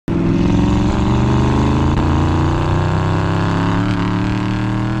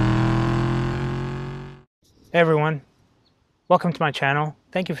Hey everyone, welcome to my channel.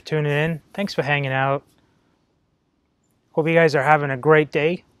 Thank you for tuning in. Thanks for hanging out. Hope you guys are having a great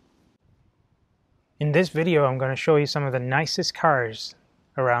day. In this video, I'm going to show you some of the nicest cars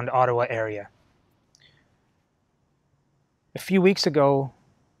around Ottawa area. A few weeks ago,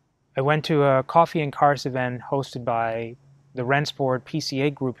 I went to a coffee and cars event hosted by the Rennsport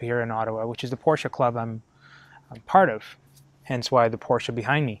PCA group here in Ottawa, which is the Porsche club I'm part of, hence why the Porsche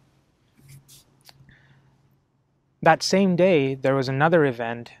behind me. That same day, there was another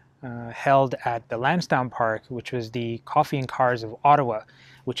event held at the Lansdowne Park, which was the Coffee and Cars of Ottawa,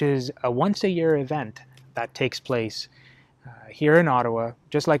 which is a once-a-year event that takes place here in Ottawa,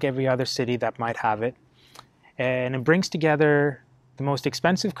 just like every other city that might have it. And it brings together the most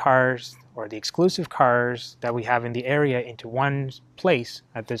expensive cars or the exclusive cars that we have in the area into one place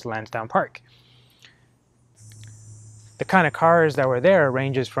at this Lansdowne Park. The kind of cars that were there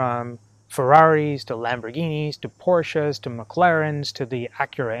ranges from Ferraris to Lamborghinis to Porsches to McLarens to the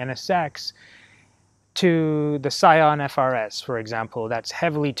Acura NSX to the Scion FRS, for example, that's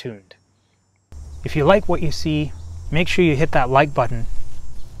heavily tuned. If you like what you see, make sure you hit that like button.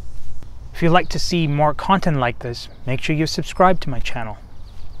 If you'd like to see more content like this, make sure you subscribe to my channel.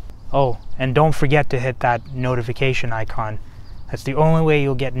 Oh, and don't forget to hit that notification icon. That's the only way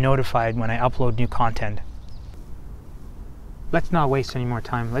you'll get notified when I upload new content. Let's not waste any more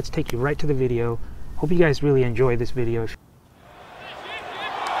time. Let's take you right to the video. Hope you guys really enjoy this video.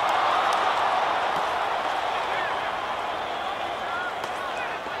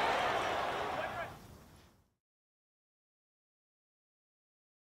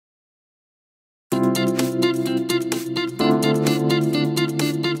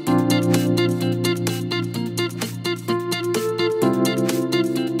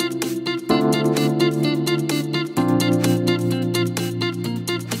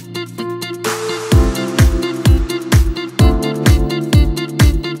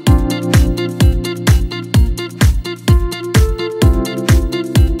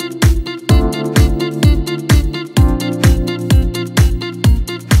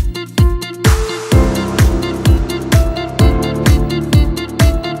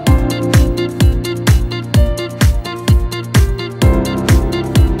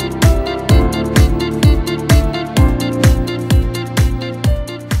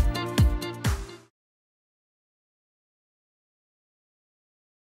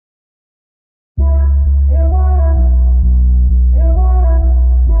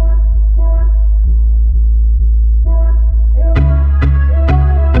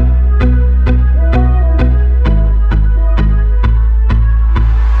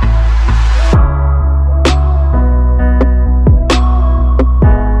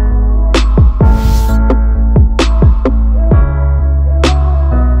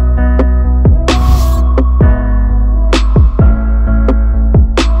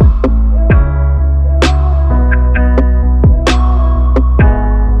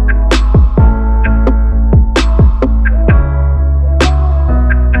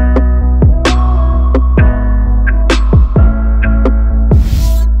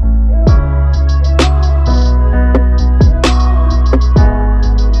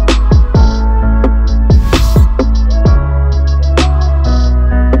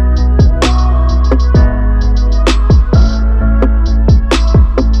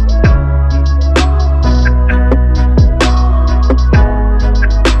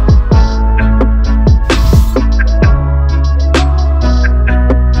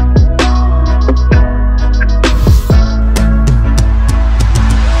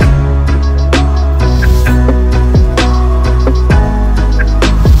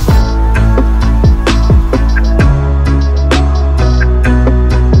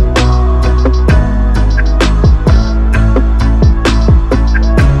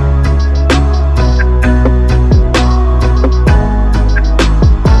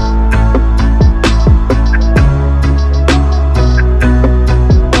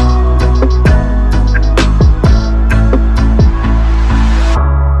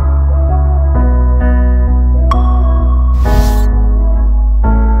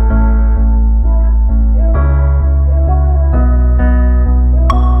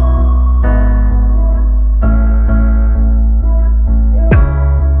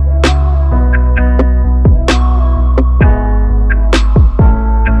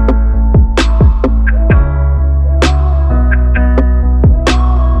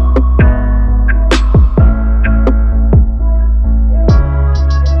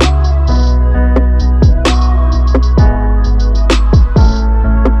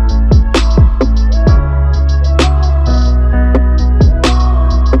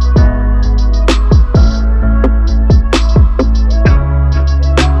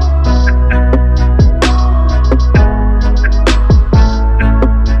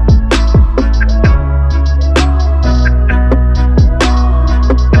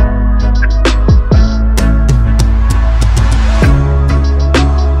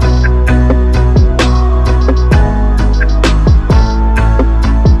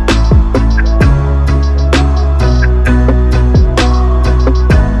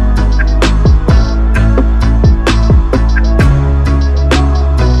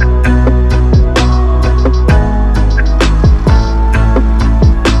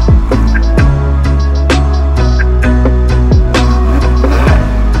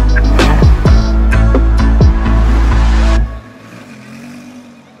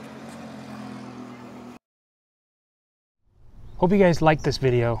 Hope you guys liked this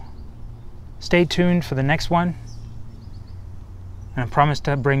video. Stay tuned for the next one, and I promise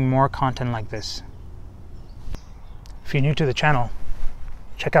to bring more content like this. If you're new to the channel,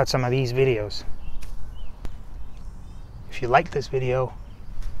 check out some of these videos. If you like this video,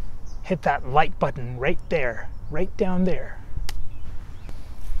 hit that like button right there, right down there.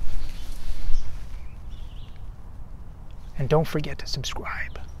 And don't forget to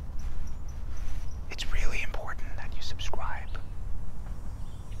subscribe. It's really important that you subscribe.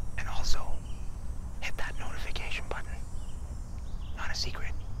 And also, hit that notification button. Not a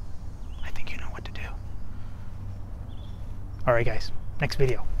secret. I think you know what to do. Alright guys, next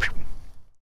video.